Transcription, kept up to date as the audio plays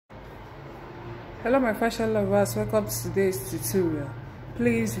Hello my fashion lovers, welcome to today's tutorial.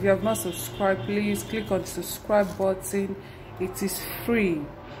 Please, if you have not subscribed, please click on the subscribe button. It is free.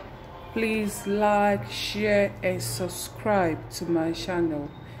 Please like, share and subscribe to my channel.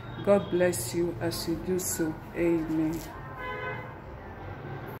 God bless you as you do so. Amen.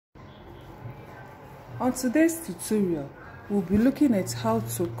 On today's tutorial, we'll be looking at how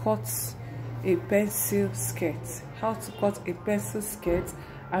to cut a pencil skirt. How to cut a pencil skirt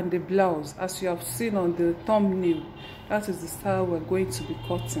and the blouse. As you have seen on the thumbnail, that is the style we're going to be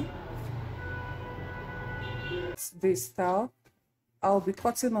cutting. This style, I'll be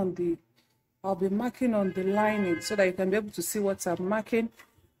marking on the lining so that you can be able to see what I'm marking,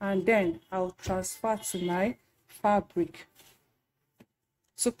 and then I'll transfer to my fabric.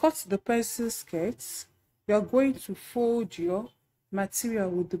 To cut the pencil skirts, you're going to fold your material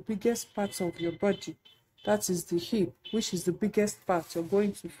with the biggest part of your body. That is the hip, which is the biggest part. You're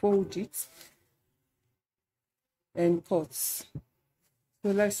going to fold it and cut. So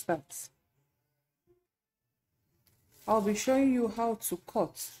let's start. I'll be showing you how to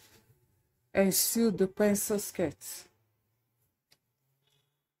cut and sew the pencil skirt.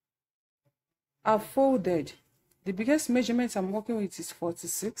 I've folded. The biggest measurement I'm working with is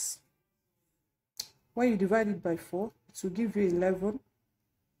 46. When you divide it by 4, it will give you 11.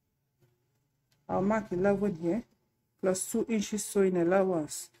 I'll mark 11 here, plus 2 inches sewing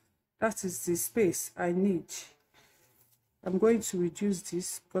allowance. That is the space I need. I'm going to reduce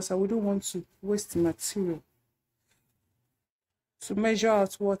this because I wouldn't want to waste material. To measure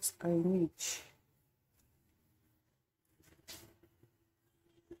out what I need.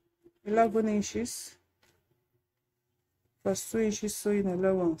 11 inches plus 2 inches sewing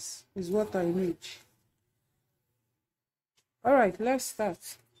allowance is what I need. Alright, let's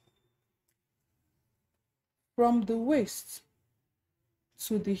start. From the waist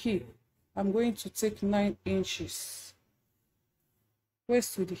to the hip, I'm going to take 9 inches.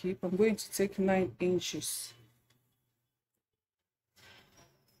 Waist to the hip, I'm going to take 9 inches.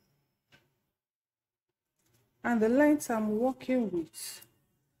 And the length I'm working with,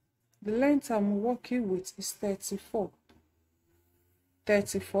 is 34.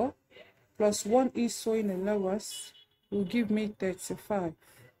 34 plus 1 inch sewing allowance will give me 35.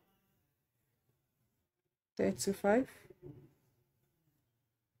 35.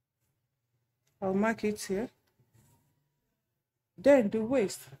 I'll mark it here. Then the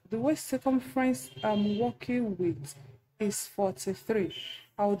waist circumference I'm working with is 43.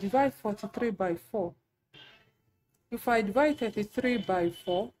 I'll divide 43 by 4. If I divide 33 by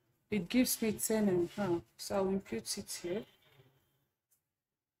 4, it gives me 10.5. So I'll impute it here.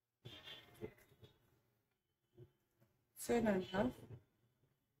 10.5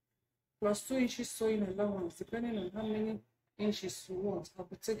 plus 2 inches sewing allowance, depending on how many inches you want. I'll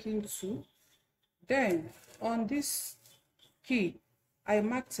be taking 2. Then on this hip, I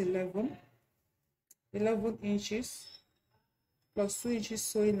marked 11 inches plus 2 inches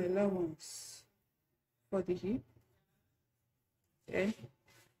sewing allowance for the hip. Then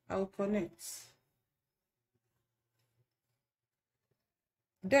I'll connect.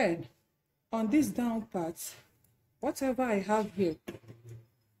 Then on this down part, whatever I have here,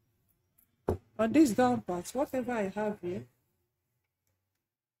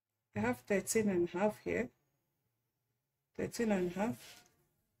 I have 13.5 here. 13.5.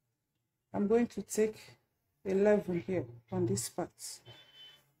 I'm going to take 11 here on this part.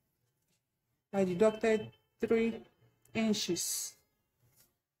 I deducted 3 inches.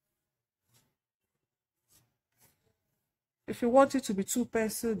 If you want it to be 2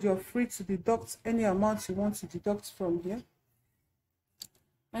 penciled, you're free to deduct any amount you want to deduct from here.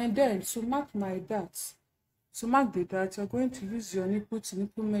 And then to mark the dart, you're going to use your nipple to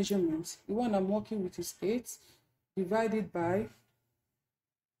nipple measurement. The one I'm working with is 8 divided by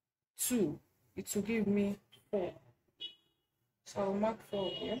 2. It will give me 4. So I'll mark 4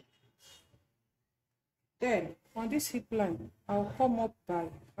 here. Then on this hip line, I'll come up by,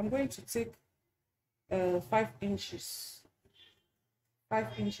 I'm going to take 5 inches. 5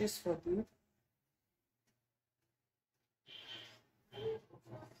 inches for the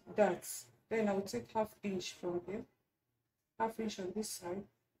darts. Then I will take ½ inch from here, ½ inch on this side,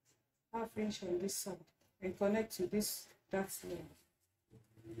 ½ inch on this side, and connect to this dart line.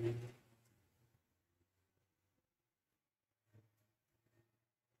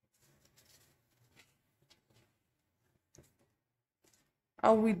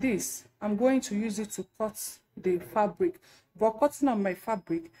 And with this, I'm going to use it to cut the fabric. But cutting on my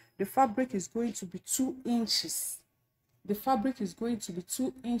fabric, the fabric is going to be 2 inches. The fabric is going to be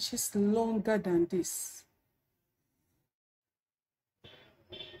 2 inches longer than this.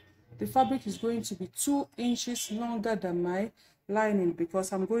 the fabric is going to be 2 inches longer than my lining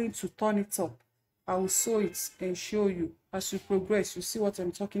because I'm going to turn it up. I will sew it and show you. As you progress, you see what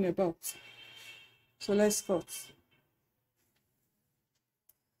I'm talking about. So let's cut.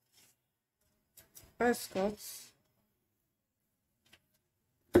 First cut.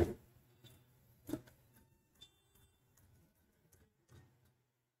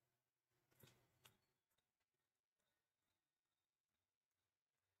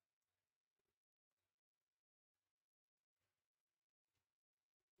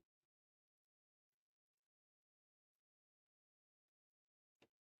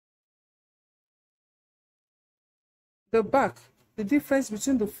 The back, the difference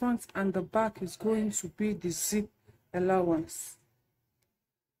between the front and the back is going to be the zip allowance.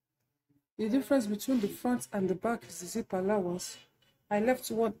 The difference between the front and the back is the zip allowance. I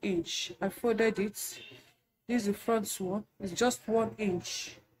left 1 inch. I folded it. This is the front one. It's just 1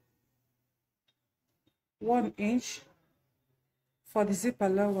 inch. 1 inch for the zip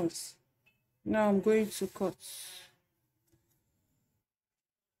allowance. Now I'm going to cut.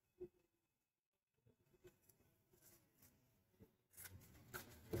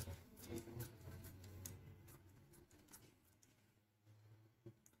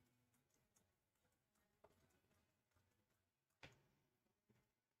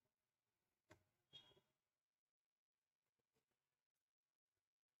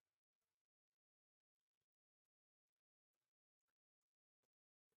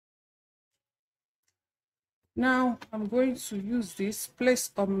 Now I'm going to use this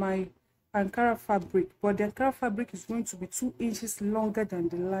place on my Ankara fabric, but the Ankara fabric is going to be 2 inches longer than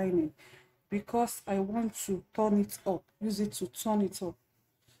the lining because I want to turn it up, use it to turn it up.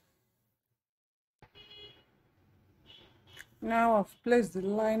 Now I've placed the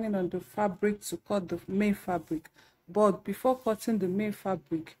lining on the fabric to cut the main fabric, but before cutting the main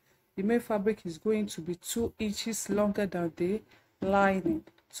fabric is going to be 2 inches longer than the lining.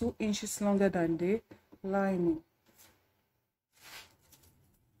 2 inches longer than the lining.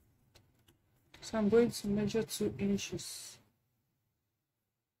 So I'm going to measure 2 inches.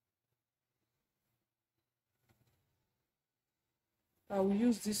 I will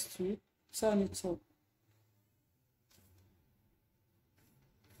use this to turn it up.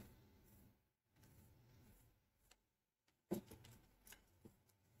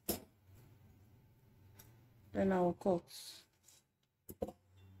 Then I will cut.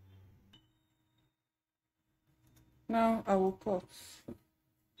 Now I will cut.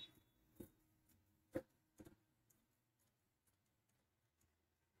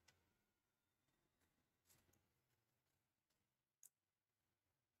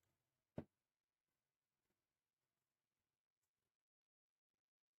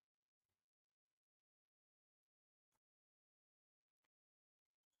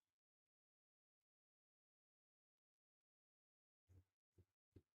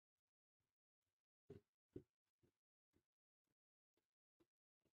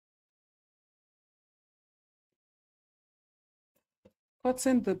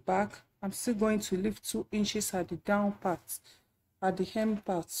 Cutting the back, I'm still going to leave 2 inches at the down part, at the hem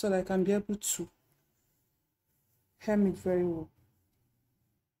part, so that I can be able to hem it very well.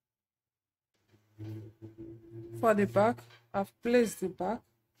 For the back, I've placed the back.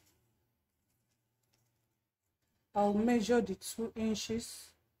 I'll measure the 2 inches.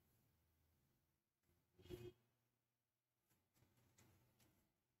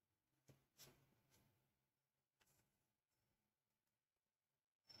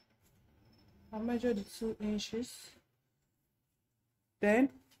 I'll measure the 2 inches. Then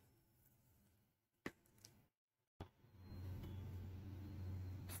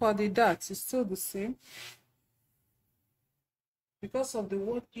for the dart, it's still the same. Because of the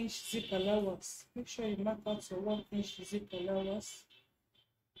 1 inch zip allowance, make sure you mark out your 1 inch zip allowance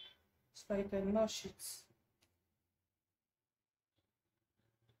so I can notch it.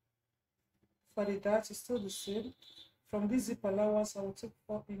 For the dart, it's still the same. From this zip allowance, I will take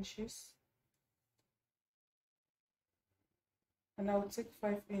 4 inches. And I will take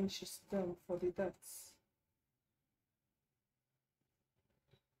 5 inches down for the darts.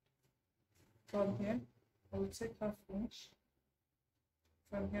 From here, I will take ½ inch.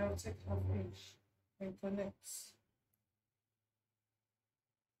 From here, I'll take ½ inch and connect.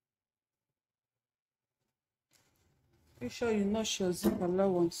 Make sure you notch your zip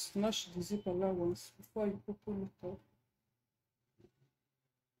allowance. Notch the zip allowance before you pull it up.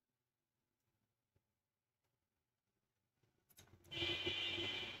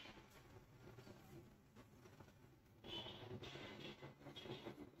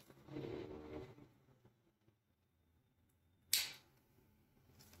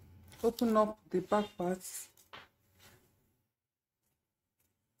 open up the back parts.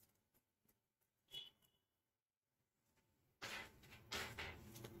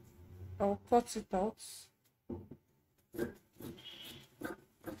 I'll cut it out.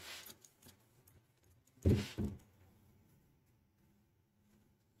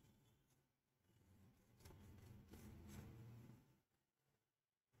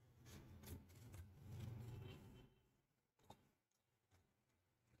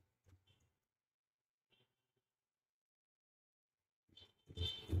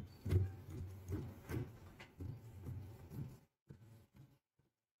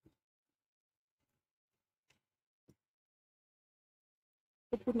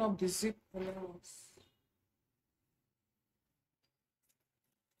 Open up the zip allowance.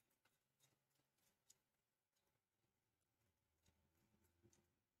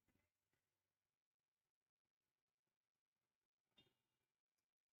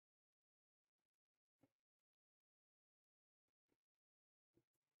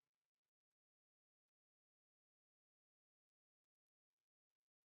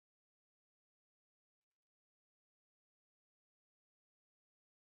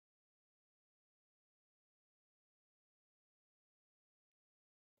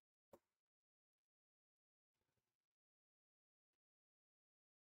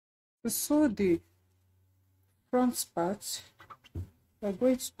 To sew the front part, we're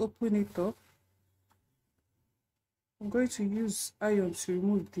going to open it up. I'm going to use iron to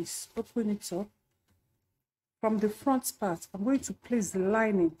remove this. Open it up. From the front part, I'm going to place the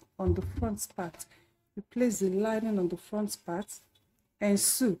lining on the front part. You place the lining on the front part and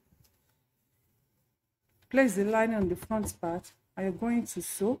sew. Place the lining on the front part and you're going to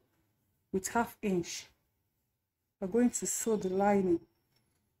sew with 1/2 inch. We're going to sew the lining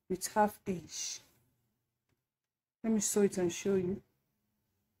with 1/2 inch. Let me sew it and show you.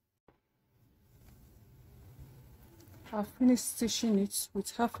 I've finished stitching it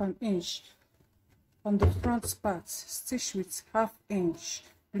with 1/2 inch on the front part. Stitch with 1/2 inch.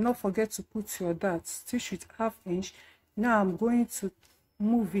 Do not forget to put your dart. Stitch with 1/2 inch. Now I'm going to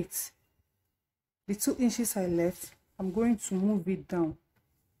move it. The 2 inches I left, I'm going to move it down.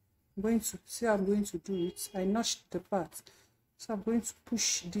 I'm going to see how I'm going to do it. I notched the part, so I'm going to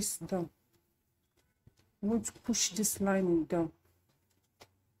push this down. I'm going to push this lining down.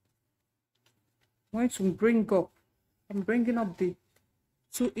 I'm going to bring up. I'm bringing up the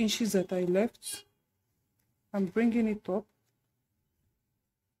 2 inches that I left. I'm bringing it up.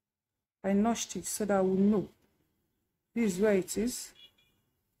 I notched it so that I will know this is where it is.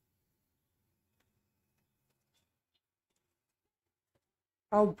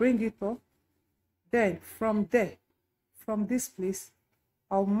 I'll bring it up. Then from there, from this place,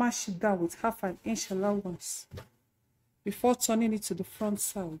 I'll mash it down with 1/2 inch allowance before turning it to the front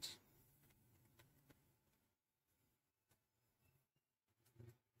side.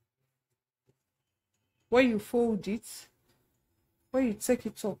 When you fold it, when you take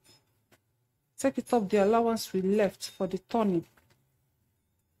it up the allowance we left for the turning.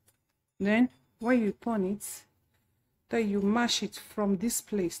 Then when you turn it, then you mash it from this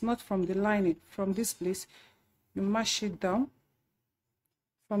place, not from the lining. From this place, you mash it down.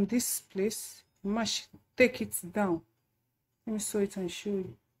 From this place, you mash it, take it down. Let me sew it and show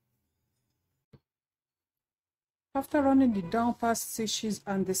you. After running the down past stitches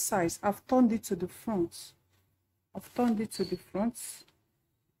and the sides, I've turned it to the front. I've turned it to the front.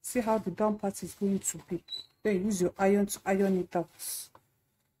 See how the down part is going to be. Then use your iron to iron it out.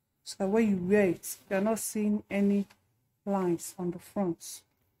 So that when you wear it, you're not seeing any lines on the front.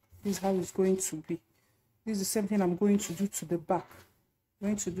 This is how it's going to be. This is the same thing I'm going to do to the back. I'm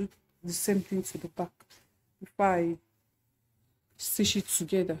going to do the same thing to the back before I stitch it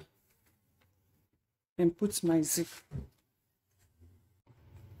together and put my zip.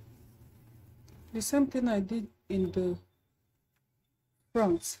 The same thing I did in the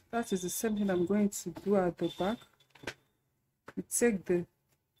front, that is the same thing I'm going to do at the back. You take the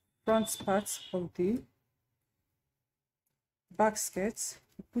front part of the back skirt,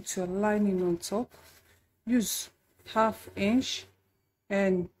 you put your lining on top, use 1/2 inch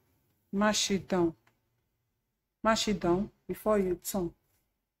and mash it down. Mash it down before you turn.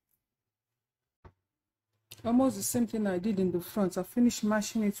 Almost the same thing I did in the front. I finished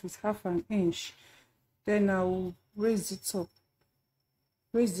mashing it with 1/2 inch. Then I will raise it up.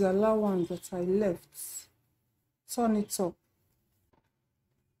 Raise the allowance that I left. Turn it up.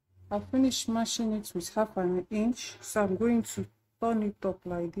 I finished mashing it with 1/2 inch, so I'm going to turn it up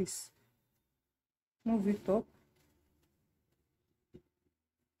like this. Move it up.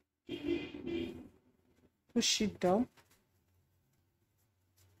 Push it down.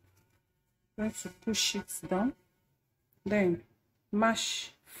 going to push it down, then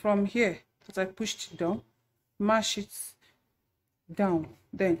mash from here that I pushed it down, mash it down,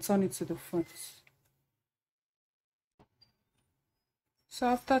 then turn it to the front. So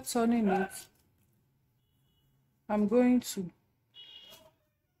after turning it, I'm going to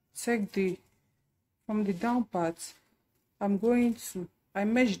take from the down part, I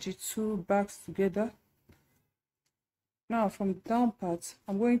mesh the two bags together. Now from the down part,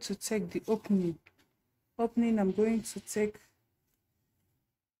 I'm going to take the opening. I'm going to take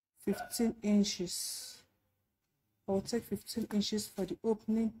 15 inches. I will take 15 inches for the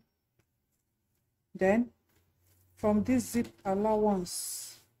opening. Then from this zip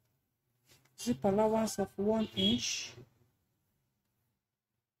allowance of 1 inch,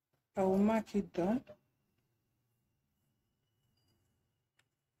 I will mark it down.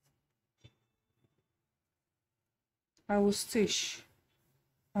 I will stitch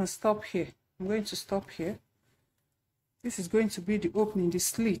and stop here. I'm going to stop here. This is going to be the opening, the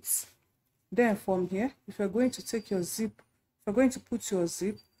slits. Then from here, if you're going to take your zip, if you're going to put your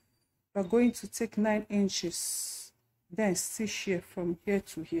zip, you're going to take 9 inches, then stitch here from here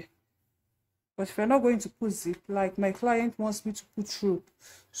to here. But if you're not going to put zip, like my client wants me to put rope,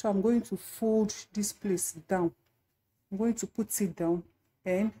 so I'm going to fold this place down. I'm going to put it down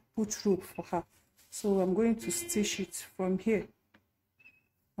and put rope for her. So I'm going to stitch it from here.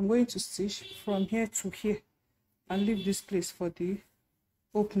 I'm going to stitch from here to here and leave this place for the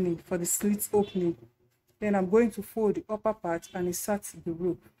opening, for the slit opening. Then I'm going to fold the upper part and insert the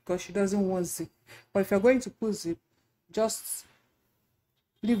rope because she doesn't want zip. But if you're going to put zip, just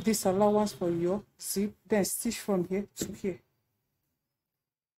leave this allowance for your zip, then stitch from here to here.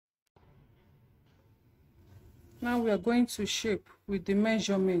 Now we are going to shape with the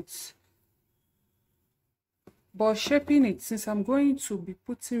measurements. But shaping it, since I'm going to be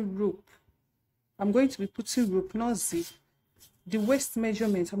putting rope, not zip. The waist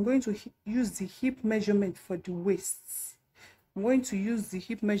measurement, I'm going to use the hip measurement for the waist. I'm going to use the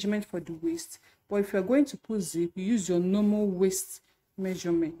hip measurement for the waist. But if you're going to put zip, you use your normal waist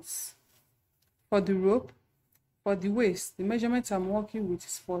measurements. For the rope, for the waist, the measurement I'm working with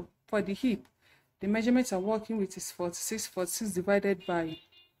is for the hip. The measurement I'm working with is 46. 46 divided by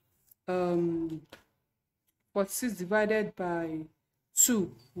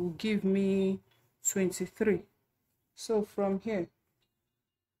 2 will give me 23. So from here,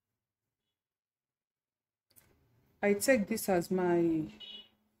 I take this as my,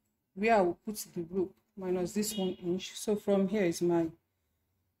 where I will put the rope, minus this 1 inch. So from here is my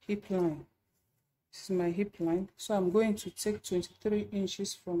hip line. This is my hip line. So I'm going to take 23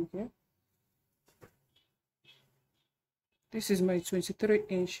 inches from here. This is my 23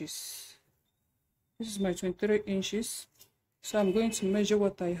 inches. This is my 23 inches. So I'm going to measure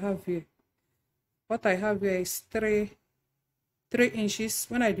what I have here. What I have here is 3 inches.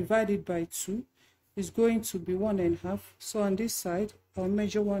 When I divide it by 2, it's going to be 1.5. So on this side, I'll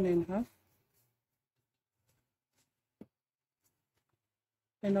measure 1.5.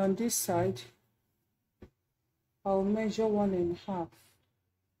 And on this side, I'll measure 1.5.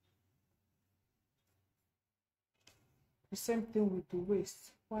 The same thing with the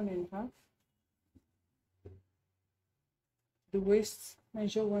waist, 1.5. The waist,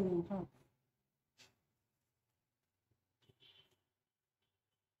 measure 1.5.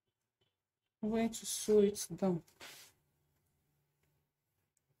 I'm going to sew it down.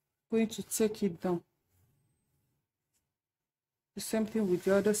 I'm going to take it down. The same thing with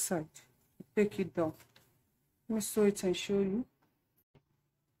the other side. Take it down. Let me sew it and show you.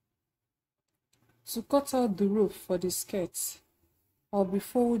 To cut out the rope for the skirt, I'll be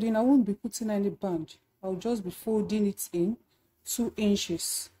folding. I won't be putting any band. I'll just be folding it in 2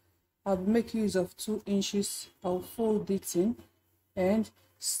 inches. I'll make use of 2 inches. I'll fold it in and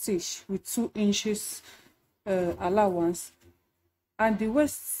stitch with 2 inches allowance. And the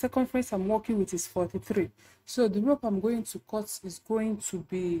waist circumference I'm working with is 43. So the rope I'm going to cut is going to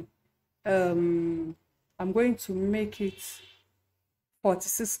be, I'm going to make it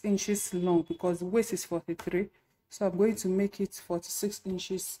 46 inches long because the waist is 43. So I'm going to make it 46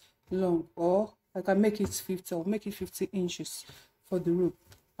 inches long, or I can make it 50. I'll make it 50 inches for the rope.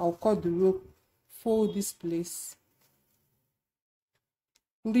 I'll cut the rope, fold this place,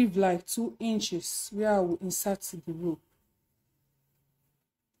 leave like 2 inches where I will insert the rope.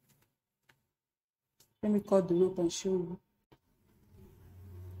 Let me cut the rope and show you.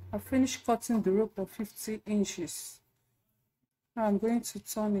 I finished cutting the rope of 50 inches. Now I'm going to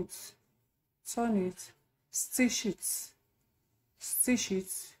turn it, stitch it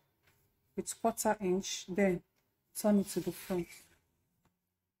with 1/4 inch, then turn it to the front.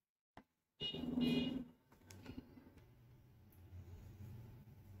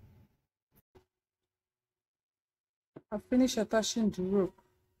 I finished attaching the rope.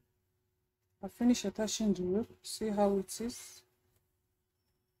 See how it is.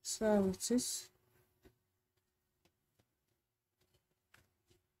 See how it is.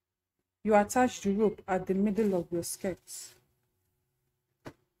 You attach the rope at the middle of your skirt.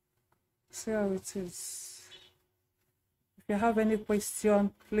 See how it is. If you have any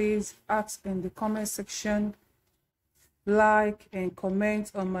question, please ask in the comment section. Like and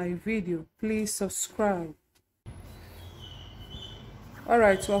comment on my video. Please subscribe.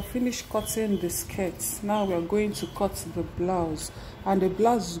 Alright, so I've finished cutting the skirt. Now we are going to cut the blouse, and the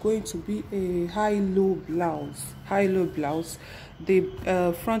blouse is going to be a high-low blouse.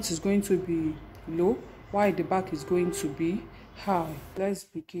 The front is going to be low, while the back is going to be high. Let's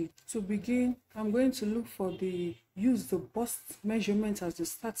begin. To begin, I'm going to use the bust measurement as the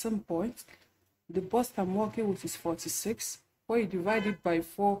starting point. The bust I'm working with is 46. When you divide it by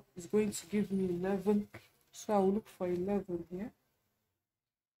 4, it's going to give me 11. So I will look for 11 here.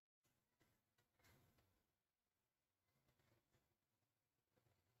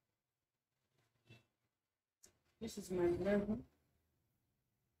 This is my 11.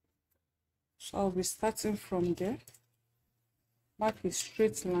 So I'll be starting from there. Mark a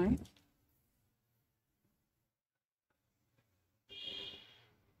straight line.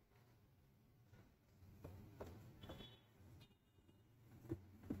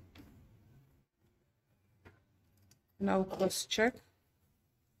 Now cross check.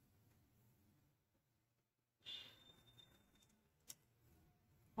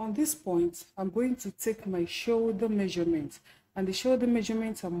 On this point, I'm going to take my shoulder measurement, and the shoulder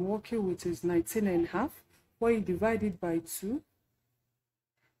measurement I'm working with is 19.5. When you divide it by 2,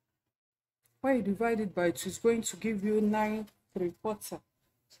 it's going to give you 9.75. So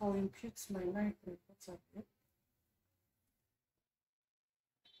I'll impute my 9.75 here.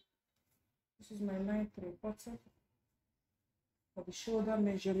 This is my 9.75 for the shoulder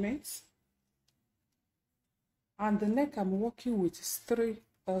measurements, and the neck I'm working with is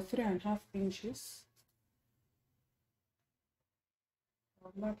 3.5 inches.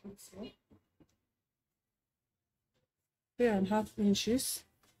 I'll mark it here. 3.5 inches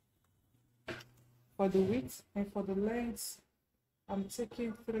for the width, and for the length I'm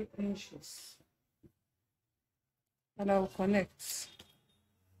taking 3 inches, and I'll connect.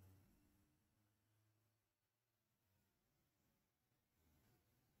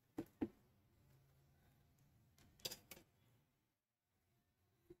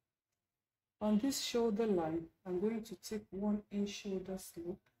 On this shoulder line, I'm going to take 1 inch shoulder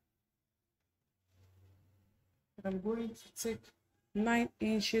slope. And I'm going to take 9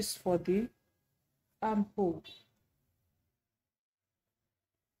 inches for the armhole.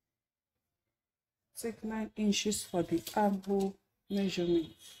 Take 9 inches for the armhole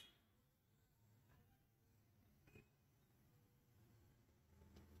measurement.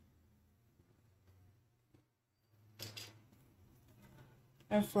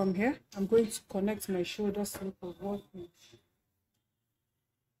 And from here, I'm going to connect my shoulder slope of 1 inch.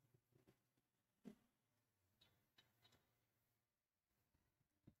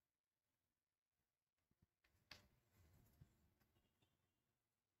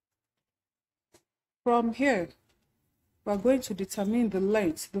 From here, we're going to determine the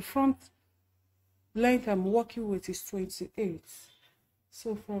length. The front length I'm working with is 28.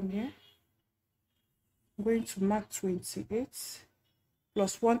 So from here, I'm going to mark 28.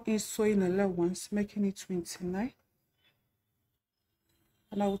 Plus 1 inch sewing allowance, making it 29.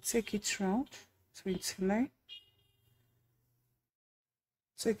 And I will take it round, 29.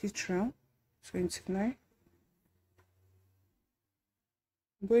 Take it round, 29.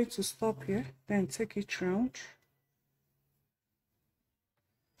 I'm going to stop here, then take it round.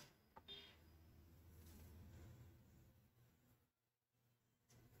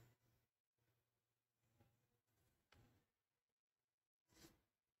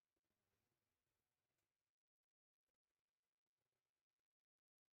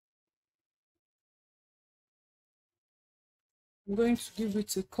 I'm going to give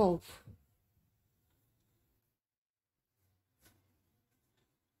it a curve.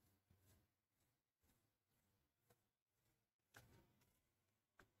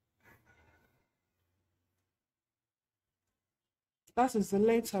 That is the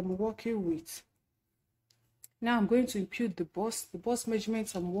length I'm working with. Now I'm going to impute the bust. The bust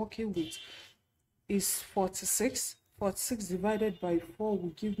measurement I'm working with is 46. 46 divided by 4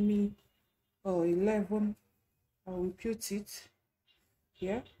 will give me 11. I'll impute it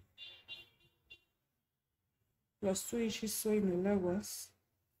here. Plus 2 inches sewing allowance,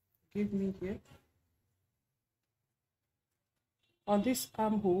 give me here. On this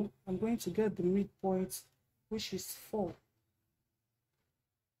armhole, I'm going to get the midpoint which is 4.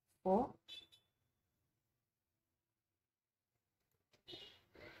 4.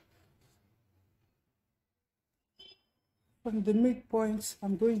 From the midpoint,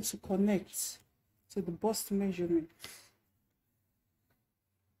 I'm going to connect to the bust measurement.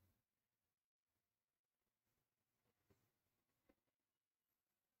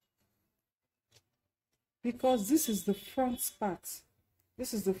 Because this is the front part.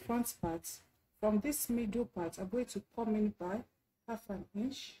 This is the front part. From this middle part, I'm going to come in by 1/2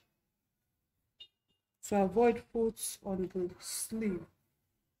 inch to avoid folds on the sleeve.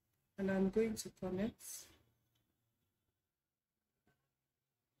 And I'm going to connect.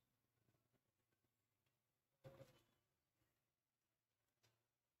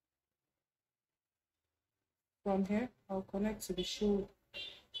 From here, I'll connect to the shoulder.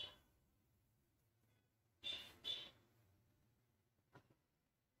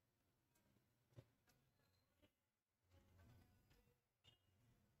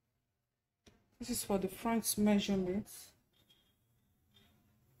 This is for the front measurements.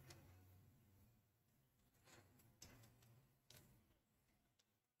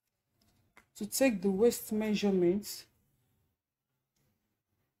 To take the waist measurement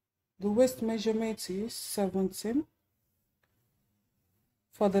is 17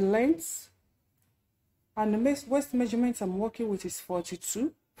 for the length, and the waist measurement I'm working with is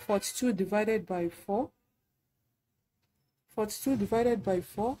 42. 42 divided by 4. 42 divided by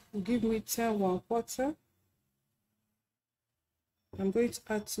 4 will give me 10 1/4. I'm going to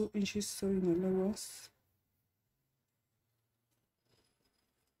add 2 inches sewing allowance.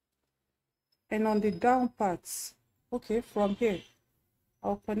 And on the down parts, okay, from here,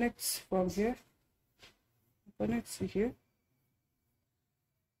 I'll connect from here. Connect to here.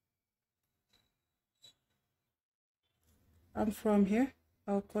 And from here,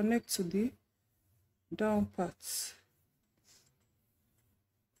 I'll connect to the down parts.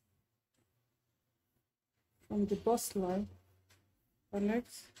 From the bust line,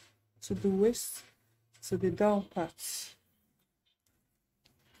 connect to the waist, to the down parts.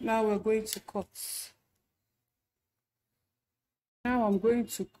 Now we're going to cut. Now I'm going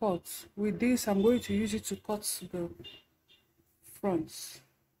to cut. With this, I'm going to use it to cut the front.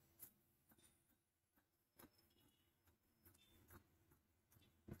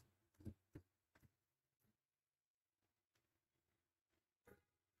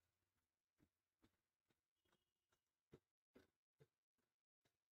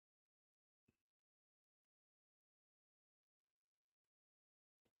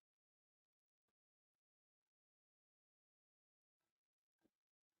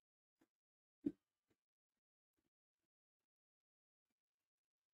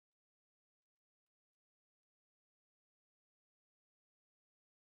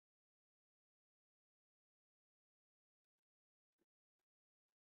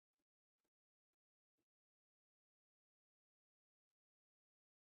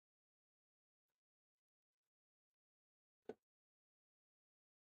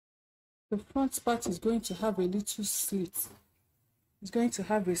 The front part is going to have a little slit. It's going to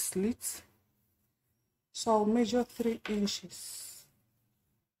have a slit. So I'll measure 3 inches.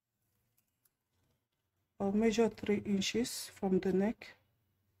 I'll measure 3 inches from the neck.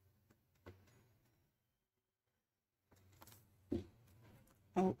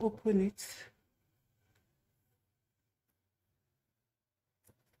 I'll open it.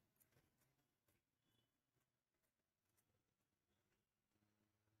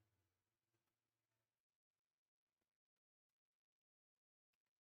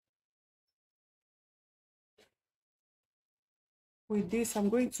 With this, I'm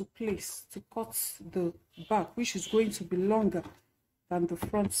going to place to cut the back, which is going to be longer than the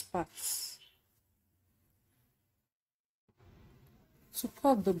front parts. To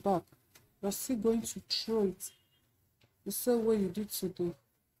cut the back, you're still going to throw it the same way you did to the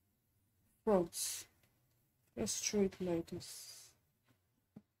front. Let's throw it like this.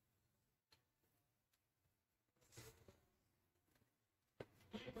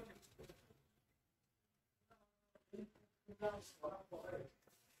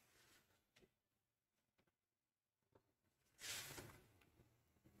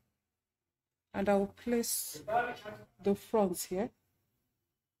 And I will place the front here.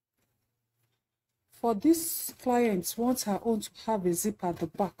 For this client wants her own to have a zip at the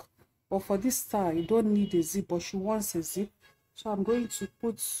back, but for this style you don't need a zip, but she wants a zip. So I'm going to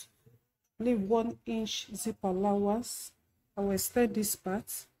leave 1 inch zip allowance. I will extend this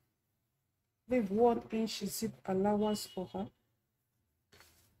part. Leave 1 inch zip allowance for her.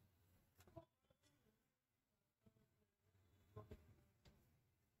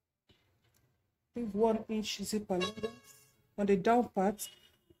 leave 1-inch zip allowance. On the down part,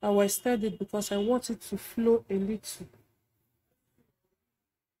 I will extend it because I want it to flow a little.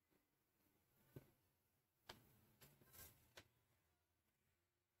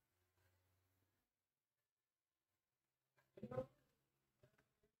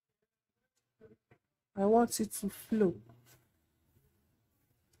 I want it to flow.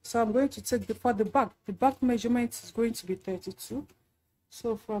 So I'm going to take for the back measurement is going to be 32.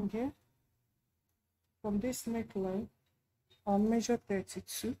 So from here, from this neckline, I'll measure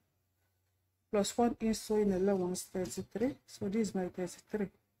 32 plus 1-inch sewing allowance, 33. So this is my 33.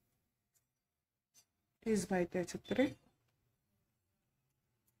 This is my 33.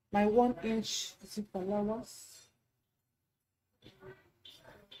 My 1-inch zip allowance.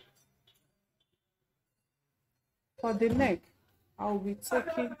 For the neck, I'll be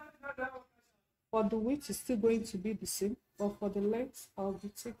taking, for the width is still going to be the same, but for the length, I'll be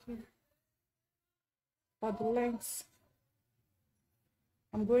taking, for the length,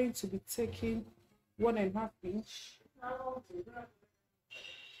 I'm going to be taking 1.5 inch.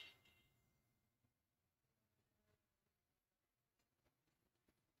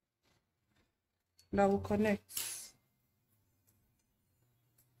 Now we'll connect.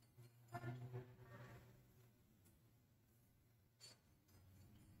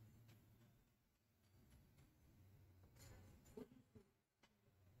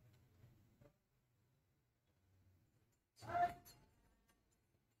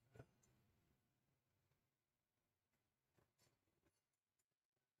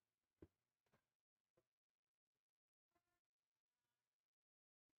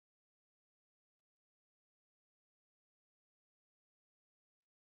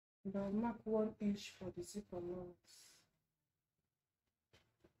 And I'll mark 1 inch for the zip allowance.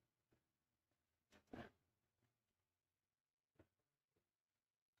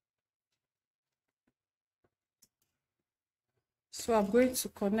 So I'm going to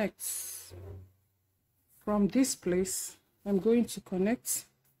connect from this place. I'm going to connect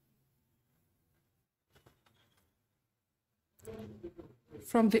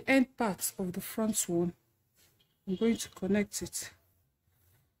from the end part of the front one. I'm going to connect it.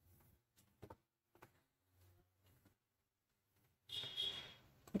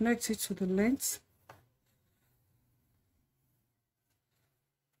 Connect it to the length.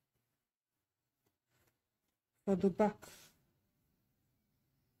 For the back.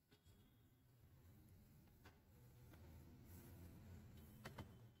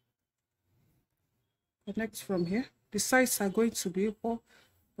 Connect from here. The sides are going to be equal,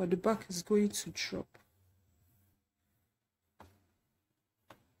 but the back is going to drop.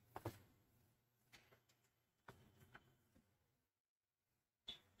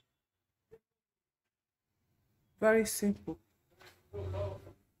 Very simple.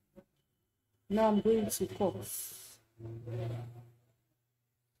 Now I'm going to cut.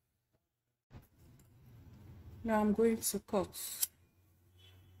 Now I'm going to cut.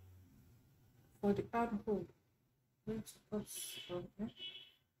 For the armhole, I'm going to cut from here.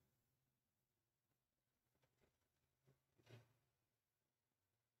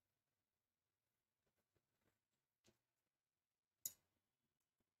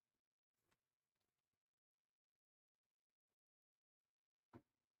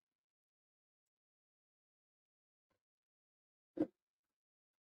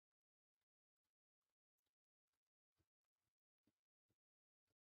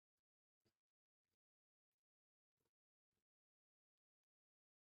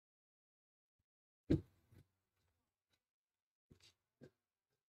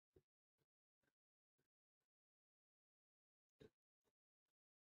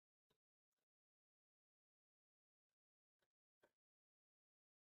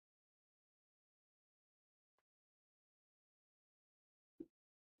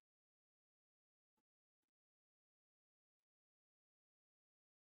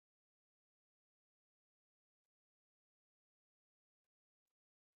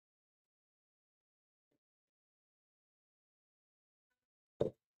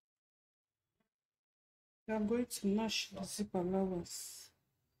 Now I'm going to notch the zip allowance.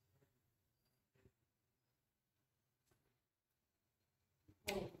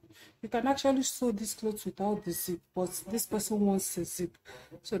 You can actually sew this clothes without the zip, but this person wants a zip,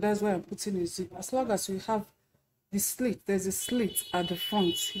 so that's why I'm putting a zip. As long as you have the slit, there's a slit at the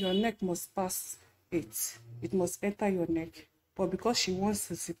front, your neck must pass it. It must enter your neck. But because she wants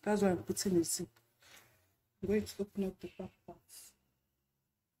a zip, that's why I'm putting a zip. I'm going to open up the back parts.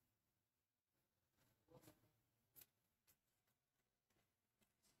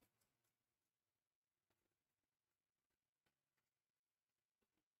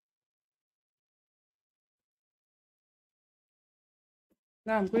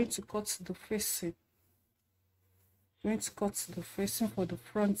 Now I'm going to cut the facing. I'm going to cut the facing for the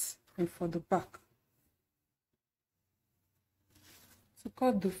front and for the back. To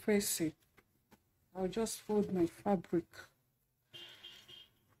cut the facing, I'll just fold my fabric.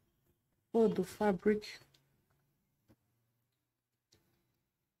 Fold the fabric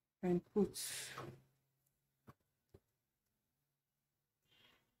and put.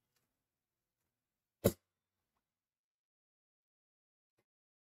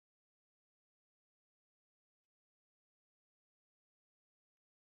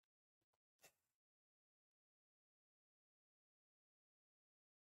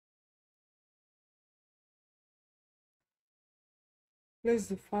 Place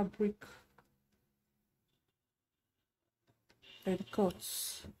the fabric and cut.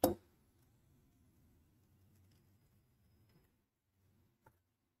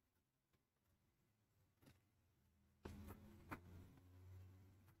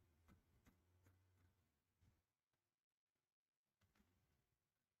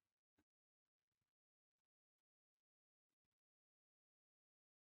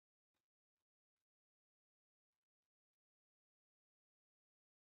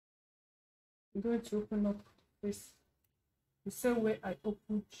 I'm going to open up this the same way I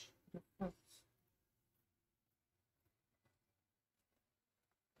opened the front.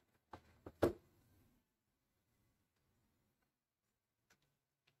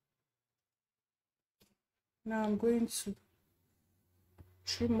 Now I'm going to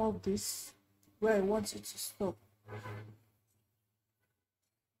trim off this where I want it to stop.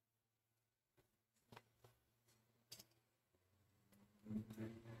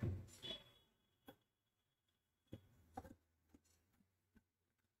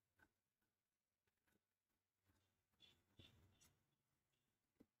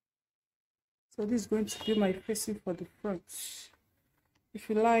 So this is going to be my facing for the front. If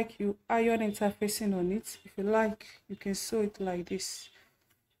you like, you iron interfacing on it. If you like, you can sew it like this.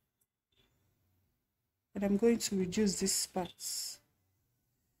 And I'm going to reduce these parts.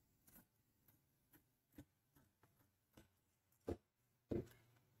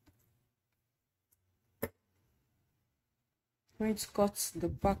 I'm going to cut the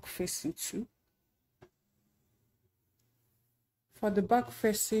back facing too. For the back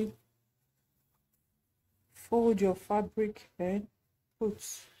facing, fold your fabric and put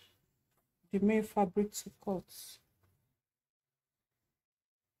the main fabric to cut.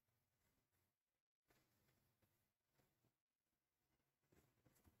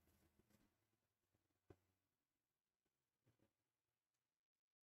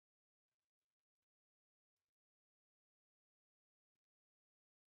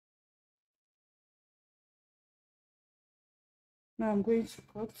 Now I'm going to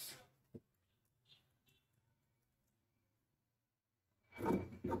cut.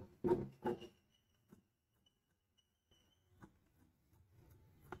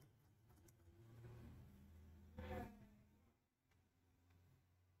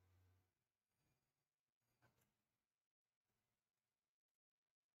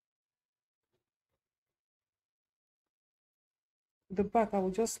 The back, I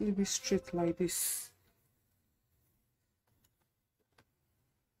will just leave it straight like this.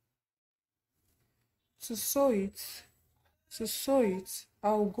 To sew it,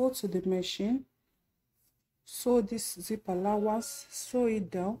 I'll go to the machine, sew this zip allowance, sew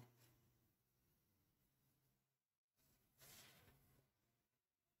it down.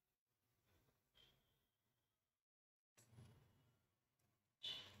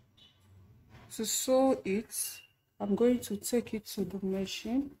 To sew it, I'm going to take it to the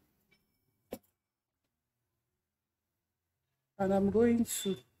machine and I'm going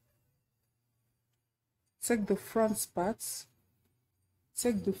to take the front parts,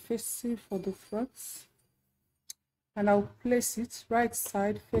 take the facing for the front, and I'll place it right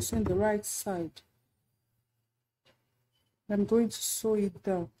side facing the right side. I'm going to sew it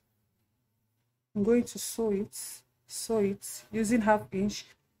down. I'm going to sew it using 1/2 inch.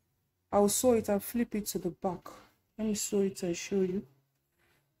 I'll sew it and flip it to the back. Let me sew it and show you.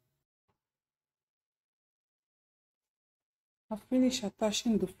 I've finished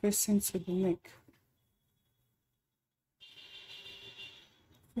attaching the facing to the neck.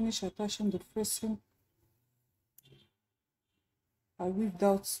 Finish attaching the facing. I weaved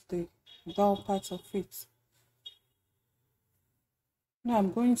out the down part of it. Now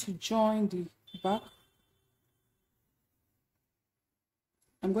I'm going to join the back.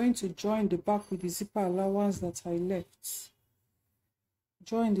 I'm going to join the back with the zipper allowance that I left.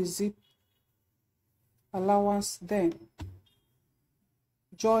 Join the zip allowance, then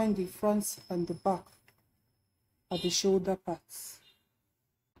join the front and the back at the shoulder parts.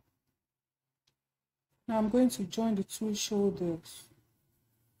 Now I'm going to join the two shoulders.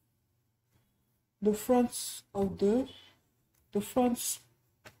 The front will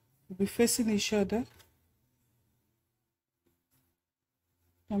be facing each other.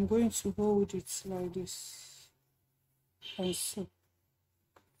 I'm going to hold it like this, and so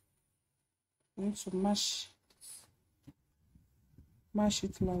I'm going to mash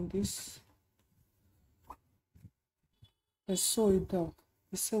it like this, and sew it down.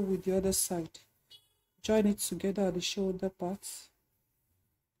 The same with the other side. Join it together at the shoulder parts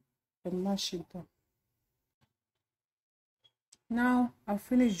and mash it down. Now I've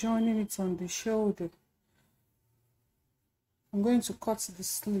finished joining it on the shoulder. I'm going to cut the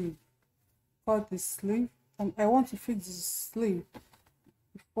sleeve. And I want to fix the sleeve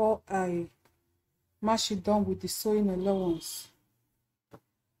before I mash it down with the sewing allowance.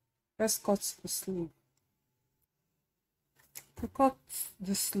 Let's cut the sleeve. To cut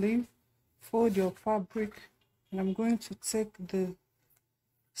the sleeve, fold your fabric, and I'm going to take the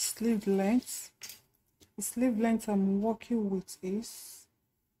sleeve length. The sleeve length I'm working with is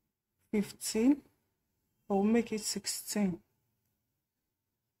 15. I will make it 16.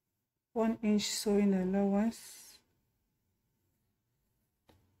 1 inch sewing allowance.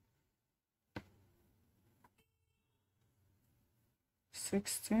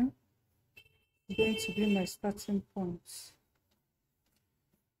 $16 is going to be my starting point.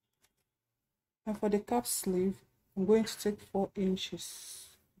 And for the cap sleeve, I'm going to take 4 inches.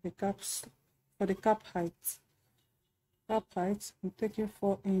 For the cap height. I'm taking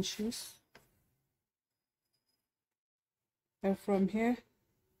 4 inches. And from here,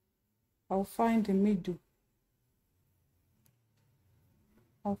 I'll find the middle.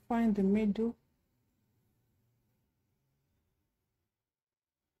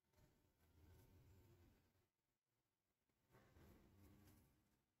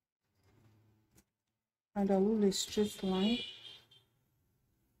 And I'll rule a straight line.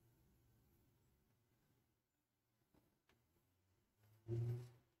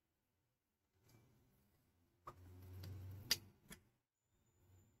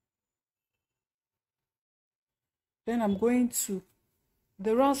 Then I'm going to,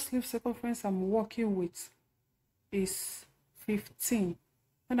 the round sleeve circumference I'm working with is 15.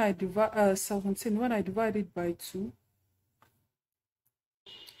 When I divide 17, when I divide it by 2,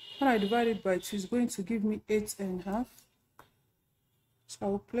 it's going to give me 8.5. So I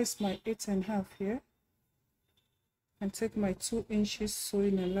will place my 8.5 here and take my 2 inches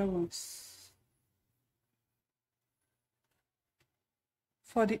sewing allowance.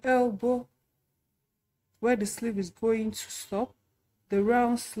 For the elbow, where the sleeve is going to stop, the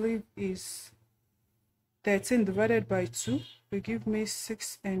round sleeve is 13 divided by 2 will give me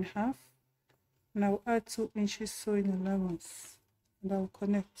 6.5. And I'll add 2 inches sewing allowance, and I'll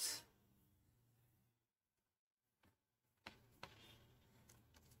connect.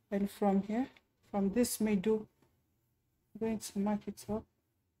 And from here, from this middle, I'm going to mark it up,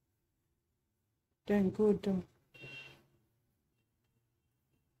 then go down.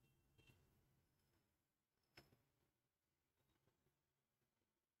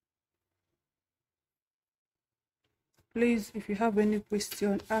 Please, if you have any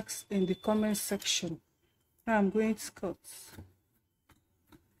question, ask in the comment section. Now I'm going to cut.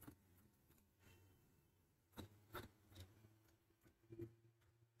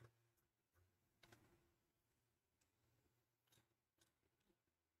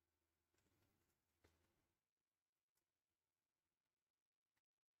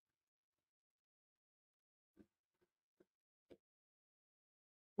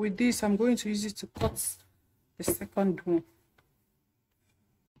 With this, I'm going to use it to cut the second one.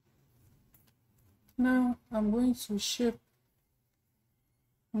 Now I'm going to shape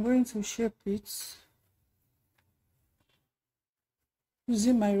it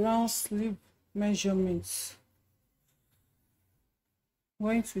using my round sleeve measurements. I'm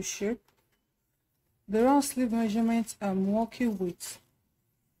going to shape the round sleeve measurement I'm working with.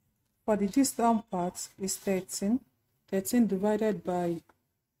 For the distal part is 13. 13 divided by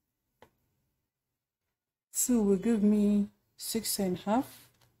 2 will give me 6.5.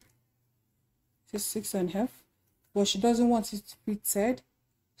 Just 6.5. But she doesn't want it fitted,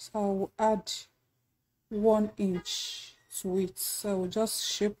 so I will add 1 inch to it. So I will just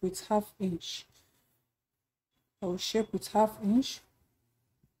shape with ½ inch. I will shape with ½ inch.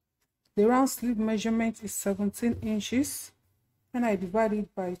 The round sleeve measurement is 17 inches. When I divide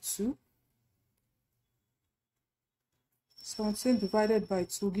it by 2, 17 divided by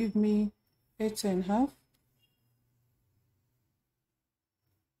 2 will give me 8.5.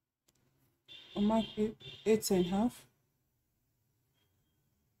 I'll mark it 8.5.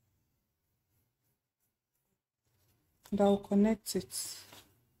 and I'll connect it.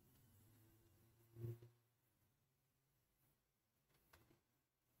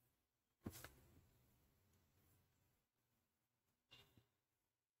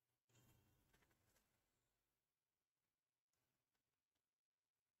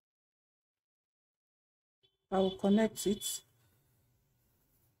 I will connect it.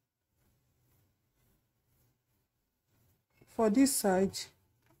 For this side,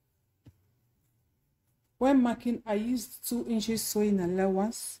 when marking, I used 2 inches sewing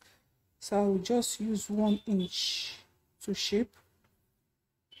allowance, so I will just use 1 inch to shape.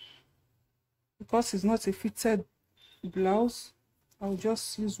 Because it's not a fitted blouse, I'll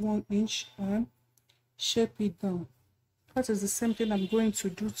just use 1 inch and shape it down. That is the same thing I'm going to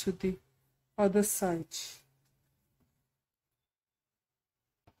do to the other side.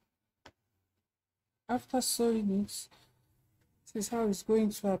 After sewing it, this is how it's going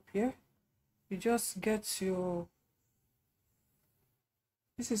to appear. You just get your,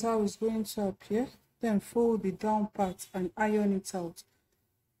 this is how it's going to appear. Then fold the down part and iron it out.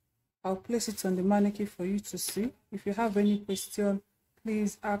 I'll place it on the mannequin for you to see. If you have any question,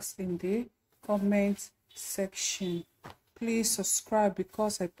 please ask in the comment section. Please subscribe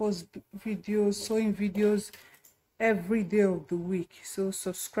because I post videos, sewing videos every day of the week. So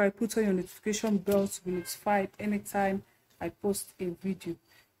subscribe, put on your notification bell to be notified anytime I post a video.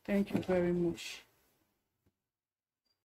 Thank you very much.